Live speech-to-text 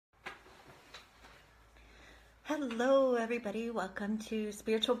Hello, everybody. Welcome to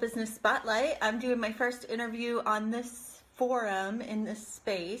Spiritual Business Spotlight. I'm doing my first interview on this forum in this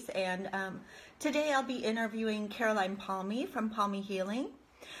space, and today I'll be interviewing Caroline Palmy from Palmy Healing.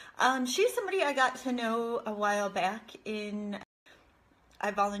 She's somebody I got to know a while back.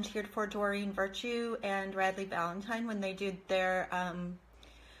 I volunteered for Doreen Virtue and Radley Valentine when they did their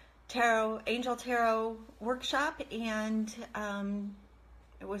angel tarot workshop, and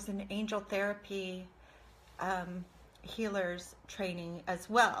it was an angel therapy healers training as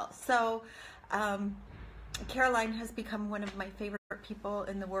well. So Caroline has become one of my favorite people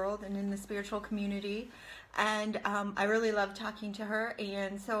in the world and in the spiritual community, and I really love talking to her,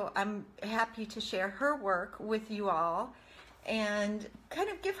 and so I'm happy to share her work with you all and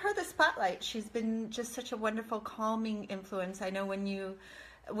kind of give her the spotlight. She's been just such a wonderful calming influence. I know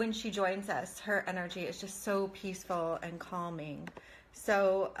when she joins us, her energy is just so peaceful and calming.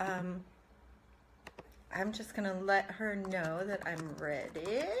 So I'm just going to let her know that I'm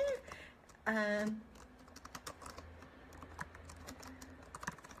ready. And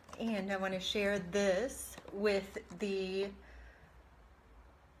I want to share this with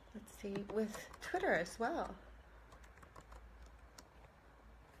with Twitter as well.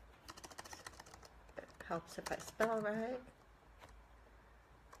 It helps if I spell right.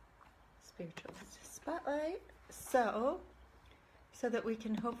 Spiritual Business Spotlight. So that we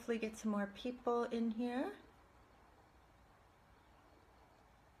can hopefully get some more people in here.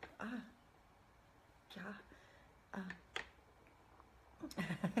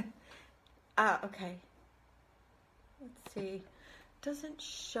 Okay. Let's see. Doesn't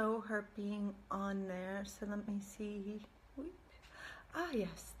show her being on there, so let me see.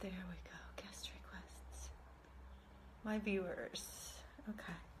 Yes, there we go. Guest requests. My viewers.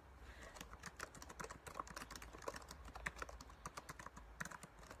 Okay.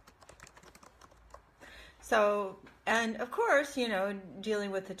 So, and of course, dealing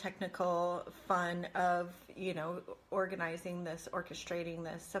with the technical fun of, organizing this, orchestrating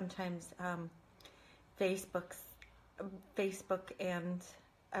this. Sometimes Facebook and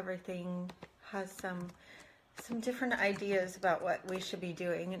everything has some different ideas about what we should be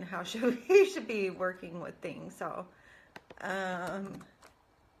doing and how we should be working with things. So,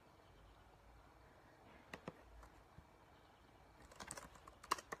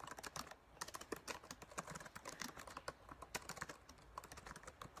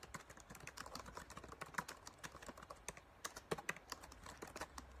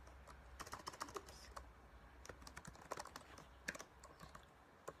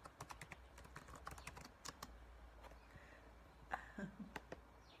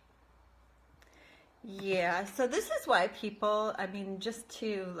 yeah, so this is why people, just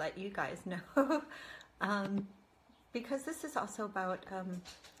to let you guys know, because this is also about,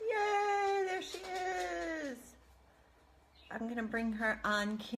 yay, there she is. I'm going to bring her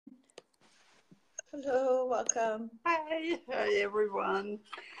on. Hello, welcome. Hi everyone.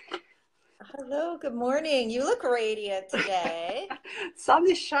 Hello, good morning. You look radiant today. Sun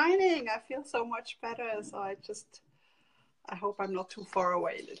is shining. I feel so much better. So I hope I'm not too far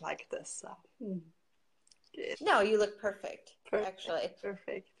away like this. No, you look perfect, actually.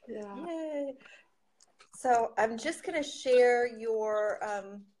 Perfect, yeah. Yay. So I'm just going to share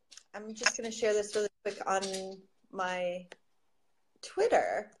I'm just going to share this really quick on my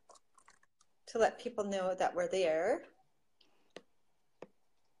Twitter to let people know that we're there.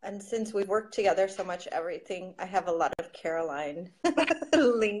 And since we've worked together so much, I have a lot of Caroline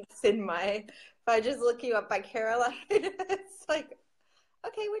links in if I just look you up by Caroline, it's like,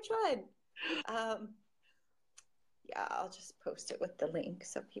 okay, which one? Yeah, I'll just post it with the link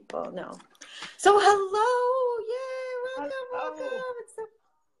so people know. So hello, yay, welcome.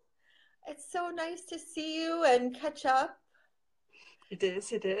 It's so nice to see you and catch up. It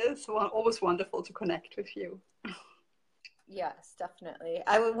is. Always wonderful to connect with you. Yes, definitely.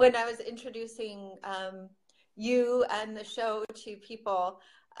 When I was introducing you and the show to people,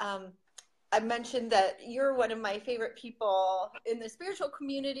 I mentioned that you're one of my favorite people in the spiritual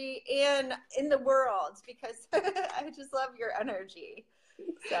community and in the world because I just love your energy.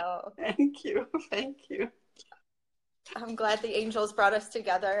 So thank you. I'm glad the angels brought us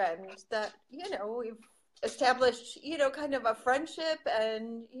together and that, we've established, kind of a friendship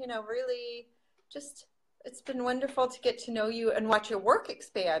and, really just, it's been wonderful to get to know you and watch your work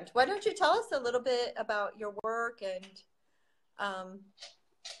expand. Why don't you tell us a little bit about your work and,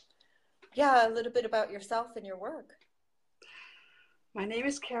 a little bit about yourself and your work. My name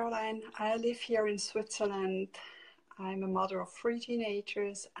is Caroline. I live here in Switzerland. I'm a mother of 3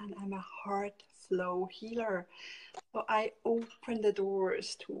 teenagers and I'm a heart flow healer. So I open the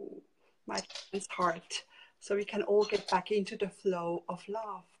doors to my friend's heart so we can all get back into the flow of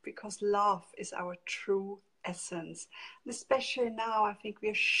love, because love is our true essence. And especially now, I think we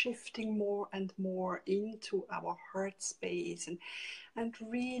are shifting more and more into our heart space, and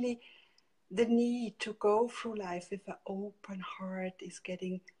really the need to go through life with an open heart is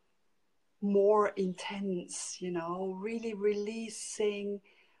getting more intense, you know, really releasing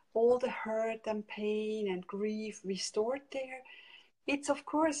all the hurt and pain and grief we stored there. It's, of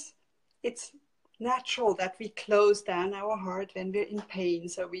course, it's natural that we close down our heart when we're in pain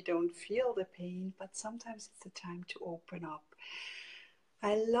so we don't feel the pain, but sometimes it's the time to open up.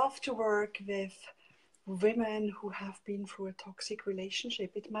 I love to work with women who have been through a toxic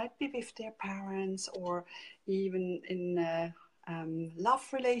relationship. It might be with their parents, or even in a love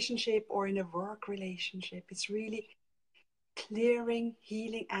relationship, or in a work relationship. It's really clearing,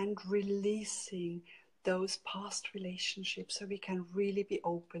 healing, and releasing those past relationships so we can really be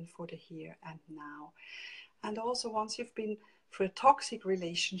open for the here and now. And also, once you've been through a toxic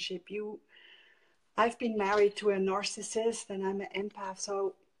relationship, I've been married to a narcissist and I'm an empath,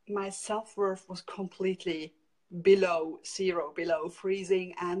 so my self-worth was completely below zero, below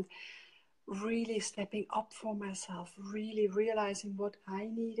freezing, and really stepping up for myself, really realizing what I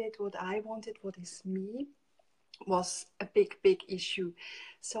needed, what I wanted, what is me, was a big, big issue.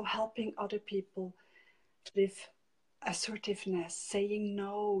 So helping other people with assertiveness, saying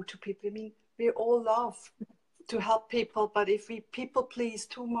no to people. I mean, we all love to help people, but if we people please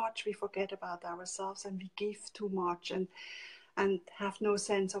too much, we forget about ourselves, and we give too much and have no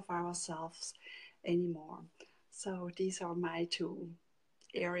sense of ourselves anymore. So these are my two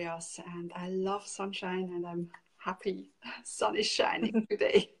areas, and I love sunshine, and I'm happy sun is shining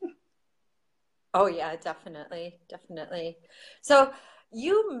today. Oh yeah, definitely, definitely. So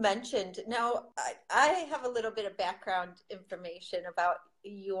you mentioned, now I have a little bit of background information about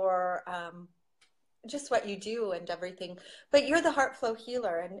your just what you do and everything, but you're the heart flow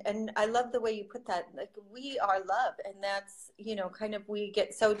healer, and I love the way you put that. Like, we are love, and that's, you know, kind of, we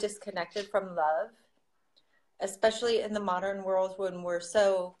get so disconnected from love, especially in the modern world when we're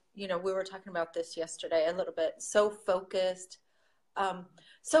so, you know, we were talking about this yesterday a little bit, so focused, um,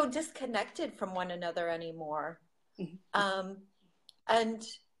 so disconnected from one another anymore. And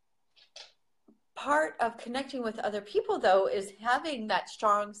part of connecting with other people, though, is having that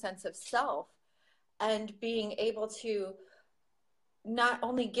strong sense of self and being able to not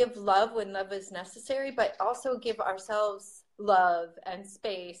only give love when love is necessary, but also give ourselves love and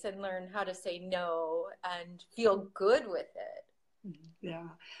space, and learn how to say no and feel good with it. Yeah.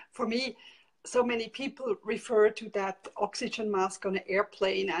 For me, so many people refer to that oxygen mask on an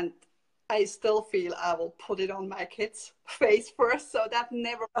airplane, and I still feel I will put it on my kid's face first. So that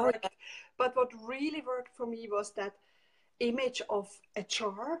never worked. But what really worked for me was that image of a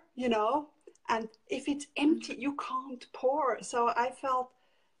jar, you know, and if it's empty, you can't pour. So I felt,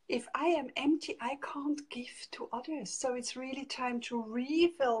 if I am empty, I can't give to others. So it's really time to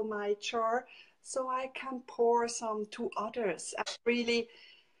refill my jar so I can pour some to others and really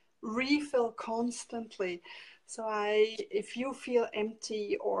refill constantly. So if you feel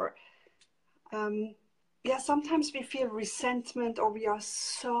empty, or sometimes we feel resentment, or we are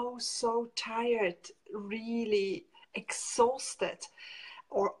so tired, really exhausted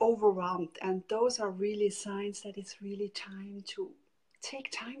or overwhelmed, and those are really signs that it's really time to take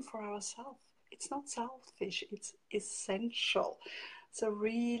time for ourselves. It's not selfish, it's essential. So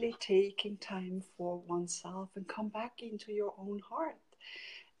really taking time for oneself and come back into your own heart.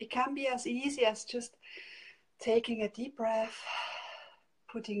 It can be as easy as just taking a deep breath,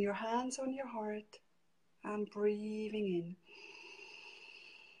 putting your hands on your heart, and breathing in.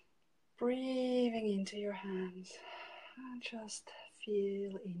 Breathing into your hands, and just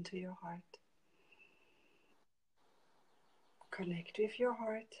feel into your heart. Connect with your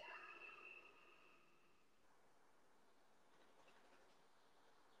heart.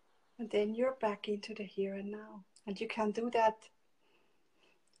 And then you're back into the here and now. And you can do that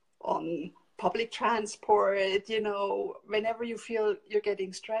on public transport, you know, whenever you feel you're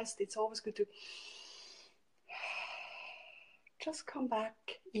getting stressed. It's always good to just come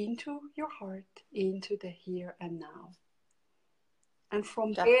back into your heart, into the here and now. And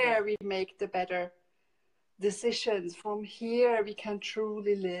from there we make the better decisions. From here we can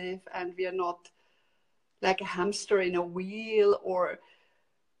truly live, and we are not like a hamster in a wheel, or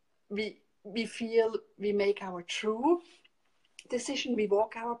we feel we make our true decision, we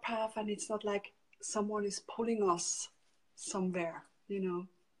walk our path, and it's not like someone is pulling us somewhere, you know.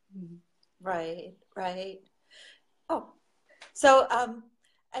 Right. Oh, so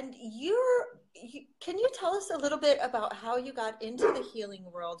and can you tell us a little bit about how you got into the healing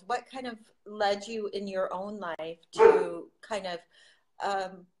world? What kind of led you in your own life to kind of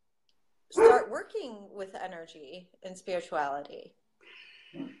um, start working with energy and spirituality?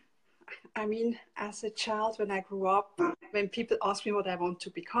 I mean, as a child, when I grew up, when people ask me what I want to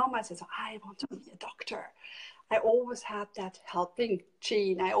become, I said, I want to be a doctor. I always had that helping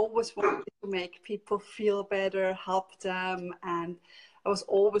gene. I always wanted to make people feel better, help them. And I was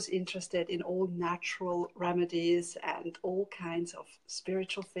always interested in all natural remedies and all kinds of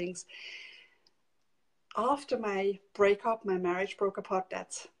spiritual things. After my breakup, my marriage broke apart,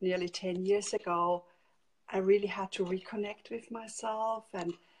 that's nearly 10 years ago, I really had to reconnect with myself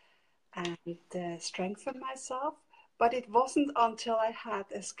and strengthen myself. But it wasn't until I had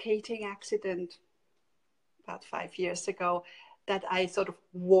a skating accident about 5 years ago that I sort of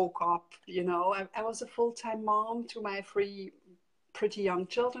woke up. I was a full-time mom to my three pretty young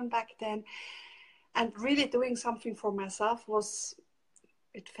children back then, and really doing something for myself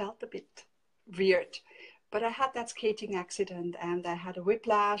it felt a bit weird. But I had that skating accident and I had a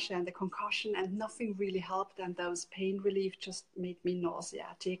whiplash and a concussion, and nothing really helped, and those pain relief just made me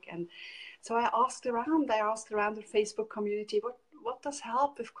nauseatic. And so I asked around the Facebook community, what does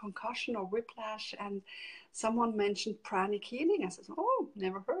help with concussion or whiplash? And someone mentioned pranic healing. I said, oh,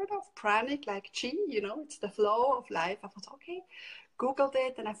 never heard of pranic, like chi, it's the flow of life. I thought, okay, Googled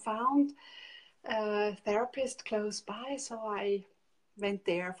it, and I found a therapist close by. So I went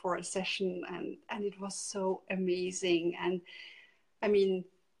there for a session, and it was so amazing. And I mean,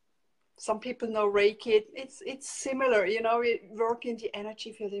 some people know Reiki. It's similar, we work in the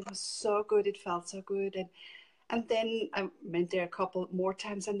energy field. It was so good. It felt so good. And then I went there a couple more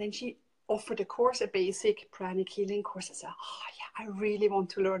times, and then she offered a course, a basic pranic healing course. I said, oh yeah, I really want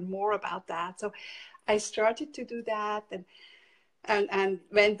to learn more about that. So I started to do that, and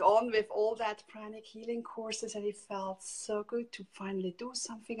went on with all that pranic healing courses, and it felt so good to finally do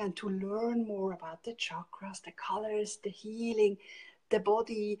something and to learn more about the chakras, the colors, the healing, the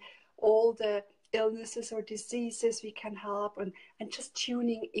body, all the illnesses or diseases we can help, and just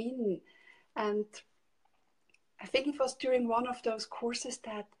tuning in. And I think it was during one of those courses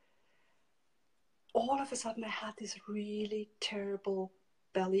that all of a sudden I had this really terrible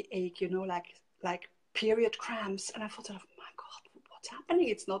belly ache, like period cramps. And I thought, oh my God, what's happening?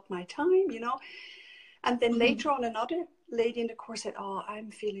 It's not my time. And then later on, another lady in the course said, oh,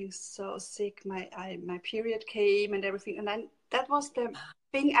 I'm feeling so sick. My period came and everything. And then that was the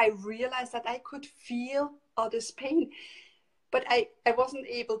thing. I realized that I could feel others' pain, but I wasn't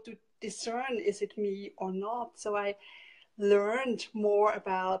able to discern, is it me or not? So I learned more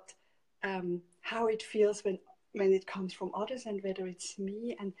about how it feels when it comes from others and whether it's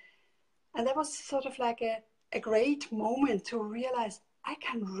me. And that was sort of like a great moment to realize I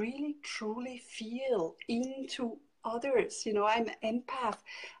can really truly feel into others. I'm an empath,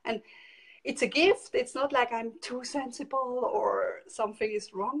 and it's a gift. It's not like I'm too sensible or something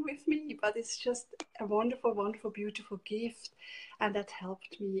is wrong with me, but it's just a wonderful, wonderful, beautiful gift, and that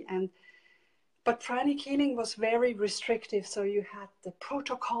helped me. But pranic healing was very restrictive. So you had the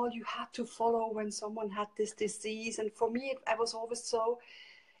protocol you had to follow when someone had this disease. And for me, I was always so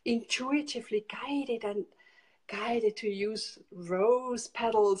intuitively guided to use rose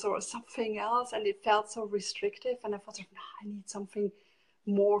petals or something else. And it felt so restrictive. And I thought, no, I need something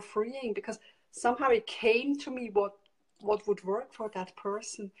more freeing, because somehow it came to me what would work for that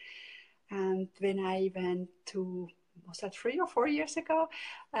person. And when I went to, was that 3 or 4 years ago,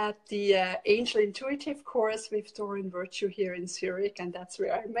 at the Angel Intuitive course with Doreen Virtue here in Zurich, and that's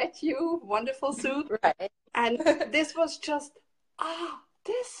where I met you. Wonderful, Sue. Right. And this was just,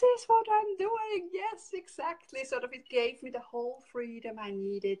 this is what I'm doing. Yes, exactly. Sort of, it gave me the whole freedom I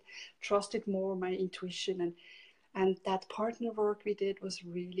needed, trusted more my intuition, and that partner work we did was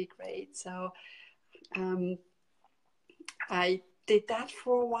really great. So I did that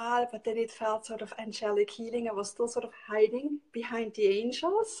for a while, but then it felt sort of angelic healing. I was still sort of hiding behind the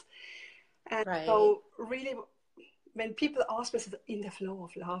angels. And so really, when people ask me, in the flow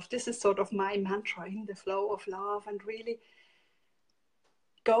of love, this is sort of my mantra, in the flow of love, and really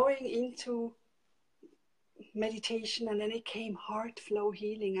going into meditation. And then it came heart flow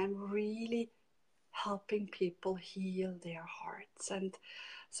healing. I'm really helping people heal their hearts. And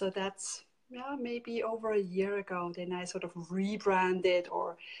so that's maybe over a year ago, then I sort of rebranded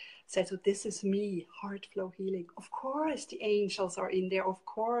or said, so this is me, heart flow healing. Of course, the angels are in there. Of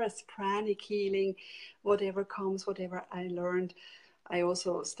course, pranic healing, whatever comes, whatever I learned. I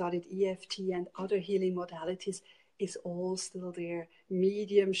also studied EFT and other healing modalities is all still there.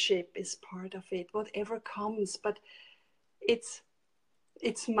 Mediumship is part of it, whatever comes. But it's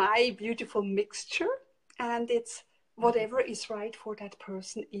it's my beautiful mixture, and it's whatever is right for that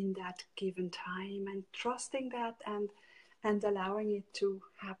person in that given time, and trusting that and allowing it to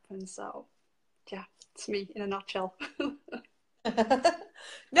happen. So yeah, it's me in a nutshell.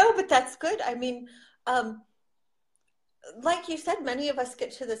 No, but that's good. I mean, um, like you said, many of us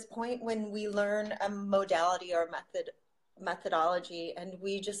get to this point when we learn a modality or methodology, and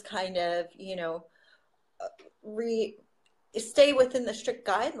we just kind of, re stay within the strict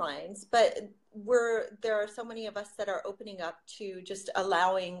guidelines. But there are so many of us that are opening up to just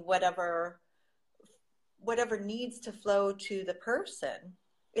allowing whatever needs to flow to the person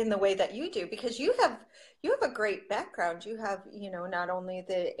in the way that you do, because you have a great background. You have, not only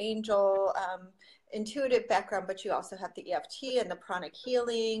the angel intuitive background, but you also have the EFT and the pranic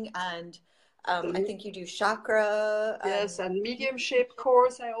healing, and I think you do chakra. Yes, and mediumship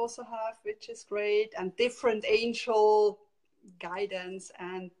course I also have, which is great, and different angel guidance,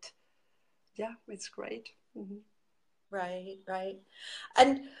 and yeah, it's great. Right, right.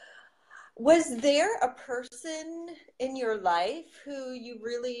 And was there a person in your life who you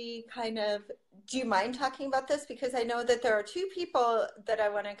really kind of, do you mind talking about this? Because I know that there are two people that I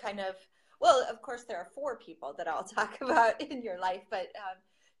want to kind of, well, of course, there are four people that I'll talk about in your life, but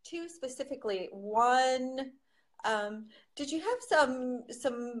two specifically. One, did you have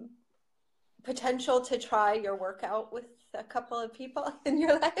some potential to try your workout with a couple of people in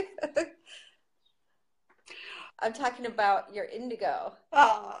your life? I'm talking about your indigo.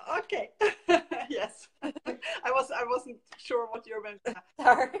 Ah, okay. Yes. I wasn't sure what you meant.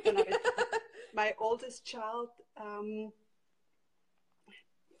 Sorry. My oldest child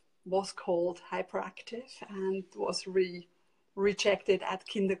was called hyperactive and was rejected at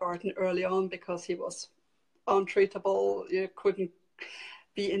kindergarten early on because he was untreatable. You couldn't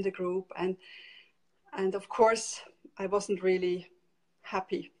be in the group, and of course I wasn't really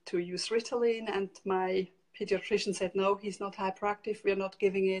happy to use Ritalin, and my pediatrician said no, he's not hyperactive, we're not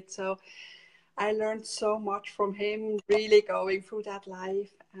giving it. So I learned so much from him, really going through that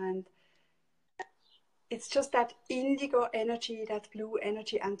life. And it's just that indigo energy, that blue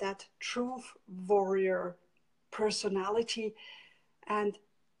energy, and that truth warrior personality. And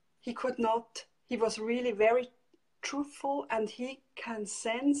he was really very truthful, and he can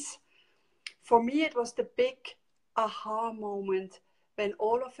sense. For me, it was the big aha moment when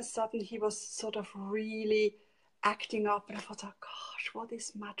all of a sudden he was sort of really acting up, and I thought, oh gosh, what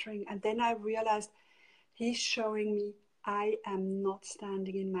is mattering? And then I realized he's showing me I am not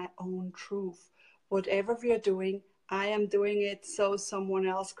standing in my own truth. Whatever we are doing, I am doing it so someone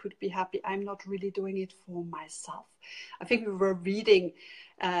else could be happy. I'm not really doing it for myself. I think we were reading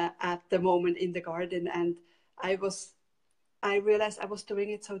at the moment in the garden, and I realized I was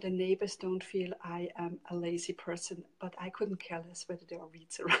doing it so the neighbors don't feel I am a lazy person, but I couldn't care less whether there are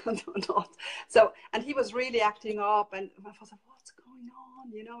weeds around or not. So, and he was really acting up, and I thought, what's going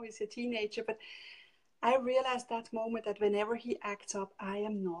on? He's a teenager. But I realized that moment that whenever he acts up, I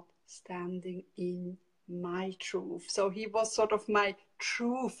am not standing in my truth. So he was sort of my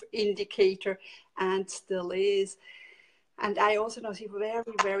truth indicator, and still is. And I also know he's very,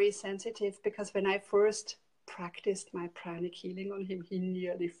 very sensitive, because when I first practiced my pranic healing on him, he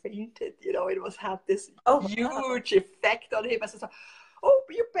nearly fainted. It had this huge effect on him. I said, oh,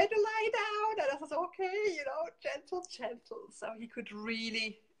 you better lie down. And I said, okay, gentle, gentle. So he could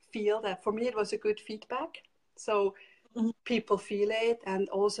really feel that. For me, it was a good feedback. So people feel it, and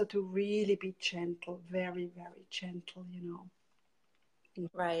also to really be gentle, very, very gentle.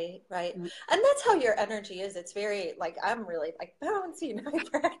 Right, right. And that's how your energy is. It's very like, I'm really like bouncy and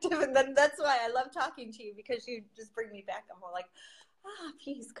hyperactive. And then that's why I love talking to you, because you just bring me back. I'm all like,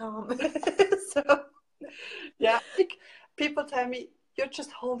 peace, calm. So yeah, I think people tell me, you're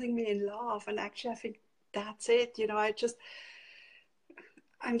just holding me in love. And actually, I think that's it.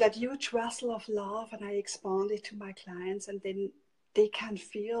 I'm that huge vessel of love, and I expand it to my clients, and then they can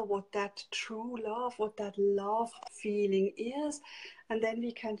feel what that true love, what that love feeling is. And then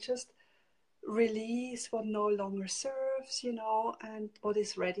we can just release what no longer serves, and what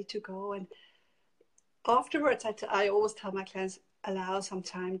is ready to go. And afterwards, I always tell my clients, allow some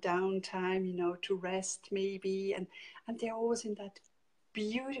time, downtime, to rest maybe. And they're always in that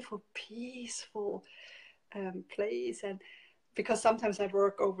beautiful, peaceful place. And because sometimes I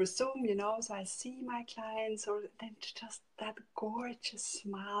work over Zoom, so I see my clients, or then just that gorgeous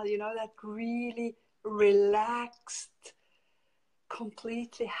smile, that really relaxed,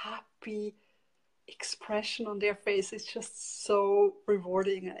 completely happy expression on their face is just so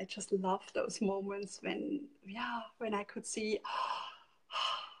rewarding. And I just love those moments when I could see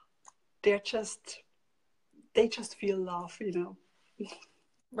they just feel love.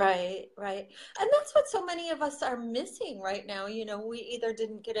 Right, right. And that's what so many of us are missing right now. We either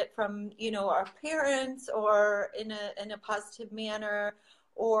didn't get it from, our parents or in a positive manner,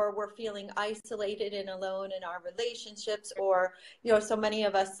 or we're feeling isolated and alone in our relationships, or, so many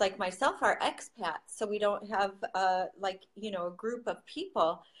of us, like myself, are expats, so we don't have like, a group of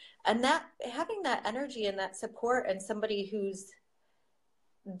people. And that having that energy and that support and somebody who's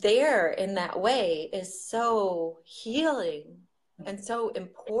there in that way is so healing and so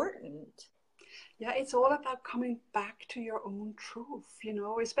important. Yeah, it's all about coming back to your own truth,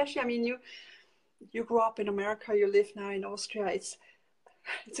 especially, I mean, you grew up in America, you live now in Austria. It's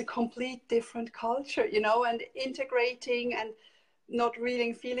a complete different culture, and integrating and not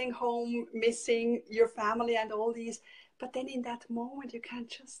really feeling home, missing your family and all these. But then in that moment, you can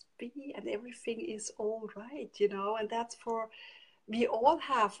just be, and everything is all right, and that's we all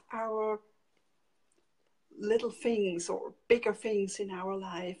have our little things or bigger things in our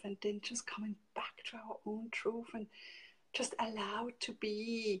life, and then just coming back to our own truth and just allowed to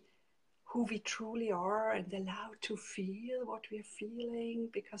be who we truly are and allowed to feel what we're feeling,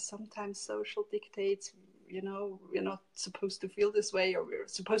 because sometimes social dictates, we're not supposed to feel this way, or we're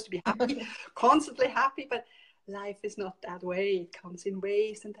supposed to be happy, constantly happy, but life is not that way. It comes in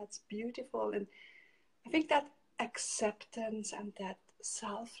waves, and that's beautiful. And I think that acceptance and that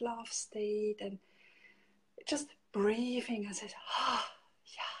self-love state, and just breathing and said,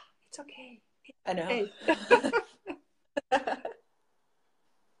 yeah, it's okay. I know. Okay.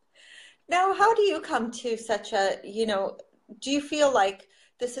 Now, how do you come to such do you feel like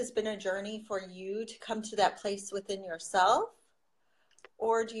this has been a journey for you to come to that place within yourself?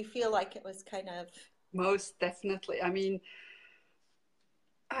 Or do you feel like it was kind of, Most definitely. I mean,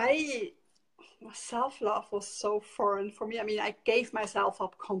 I self-love was so foreign for me. I mean, I gave myself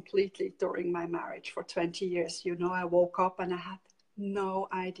up completely during my marriage for 20 years. I woke up and I had no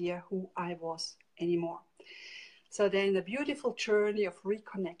idea who I was anymore. So then the beautiful journey of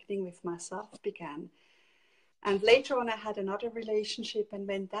reconnecting with myself began. And later on, I had another relationship. And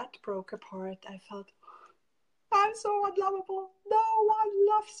when that broke apart, I felt, I'm so unlovable. No one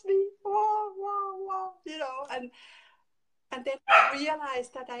loves me. Whoa, whoa, whoa, and then I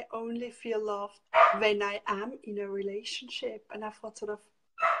realized that I only feel loved when I am in a relationship. And I thought sort of,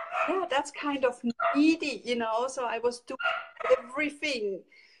 yeah, that's kind of needy, So I was doing everything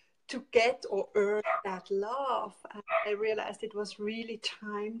to get or earn that love. And I realized it was really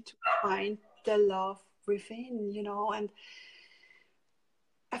time to find the love within, And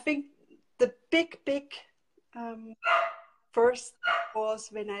I think the big first was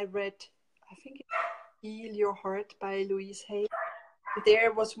when I read, I think it's Heal Your Heart by Louise Hay.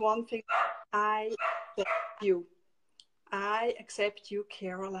 There was one thing, I accept you. I accept you,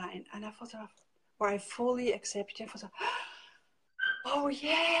 Caroline. And I thought, or I fully accept you. I thought, oh,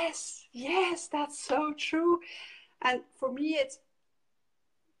 yes, that's so true. And for me, it's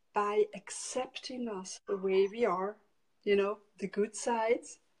by accepting us the way we are, the good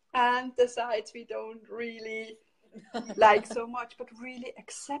sides and the sides we don't really like so much, but really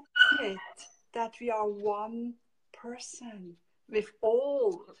accepting it, that we are one person with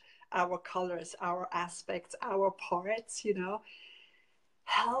all our colors, our aspects, our parts,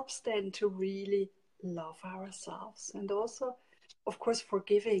 helps then to really love ourselves. And also, of course,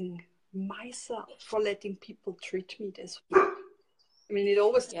 forgiving myself for letting people treat me this way. I mean, it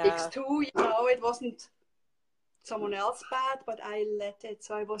always takes two, it wasn't someone else bad, but I let it,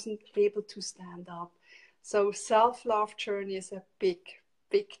 so I wasn't able to stand up. So self-love journey is a big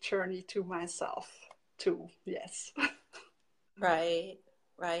journey to myself too. Yes. right,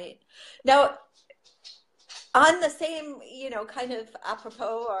 right. Now, on the same, kind of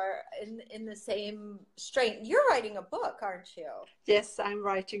apropos or in the same strain, you're writing a book, aren't you? Yes, I'm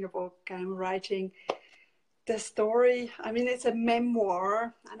writing a book. I'm writing the story. I mean, it's a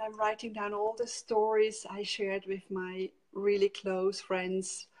memoir, and I'm writing down all the stories I shared with my really close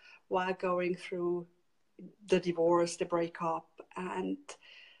friends while going through the divorce, the breakup, and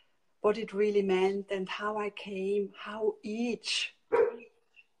what it really meant, and how I came, how each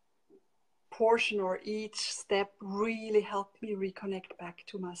portion or each step really helped me reconnect back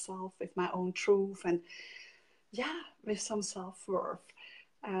to myself with my own truth, and with some self-worth.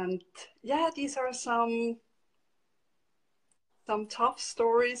 And these are some tough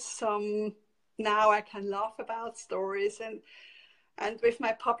stories, some now I can laugh about stories, and with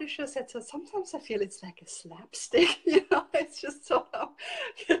my publishers, sometimes I feel it's like a slapstick, it's just sort of,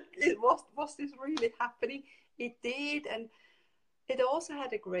 was this really happening? It did, and it also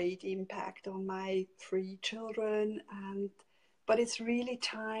had a great impact on my 3 children, but it's really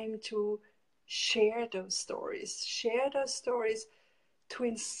time to share those stories to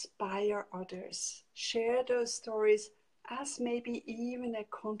inspire others. Share those stories as maybe even a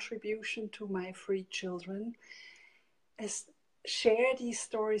contribution to my free children. As share these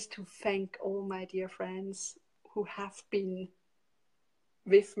stories to thank all my dear friends who have been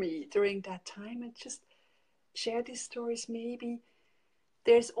with me during that time, and just share these stories. Maybe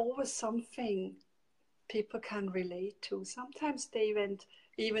there's always something people can relate to. Sometimes they went,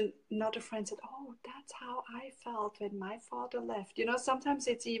 even another friend said, oh, that's how I felt when my father left. You know, sometimes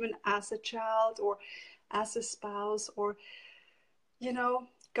it's even as a child or as a spouse, or, you know,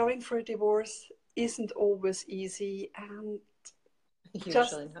 going for a divorce isn't always easy. And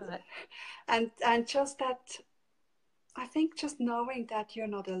just Usually not. and just that, I think just knowing that you're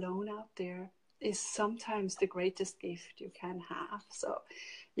not alone out there is sometimes the greatest gift you can have. So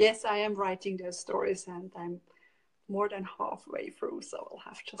yes, I am writing those stories, and I'm more than halfway through, so I'll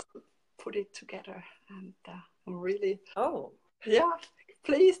have just to put it together. And I'm really, yeah,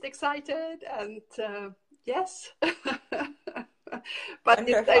 pleased, excited, and yes. But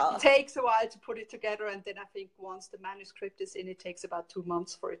it takes a while to put it together, and then I think once the manuscript is in, it takes about 2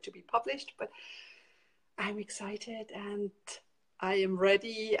 months for it to be published. But I'm excited and I am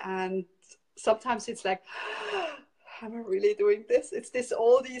ready, and sometimes it's like, am I really doing this? It's this,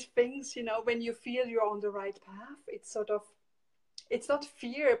 all these things, you know, when you feel you're on the right path, it's sort of, it's not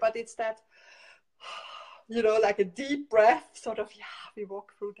fear, but it's that, you know, like a deep breath, sort of, yeah, we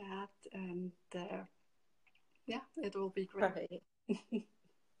walk through that, and yeah, it will be great. Right.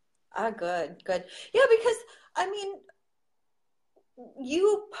 Good. Yeah, because I mean,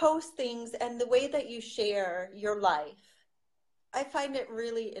 you post things and the way that you share your life, I find it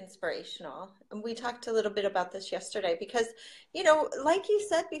really inspirational. And we talked a little bit about this yesterday because, you know, like you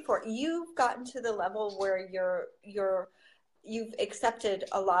said before, you've gotten to the level where you've accepted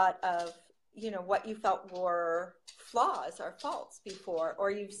a lot of, you know, what you felt were flaws or faults before, or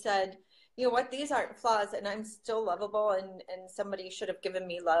you've said, you know what, these aren't flaws and I'm still lovable, and somebody should have given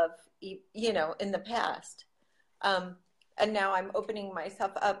me love, you know, in the past. And now I'm opening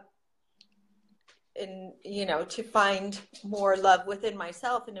myself up in, you know, to find more love within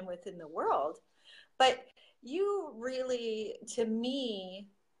myself and within the world. But you really, to me,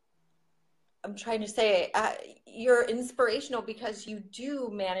 I'm trying to say, you're inspirational because you do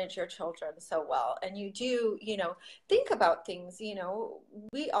manage your children so well, and you do, you know, think about things. You know,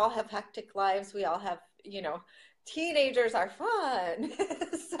 we all have hectic lives. We all have, you know, teenagers are fun.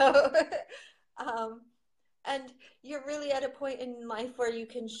 So, and you're really at a point in life where you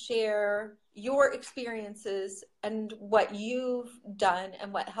can share your experiences and what you've done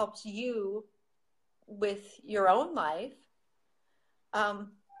and what helps you with your own life,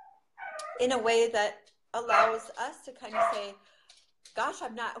 in a way that allows us to kind of say, gosh,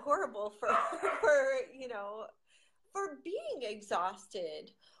 I'm not horrible for you know, for being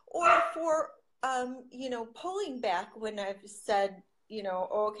exhausted, or for, you know, pulling back when I've said, you know,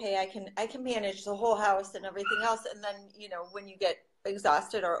 okay, I can manage the whole house and everything else. And then, you know, when you get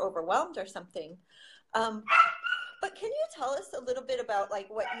exhausted or overwhelmed or something. But can you tell us a little bit about like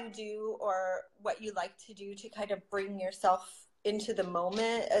what you do or what you like to do to kind of bring yourself into the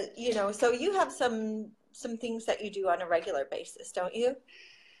moment? You know, so you have some things that you do on a regular basis, don't you?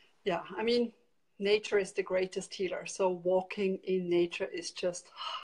 Yeah, I mean, nature is the greatest healer. So walking in nature is just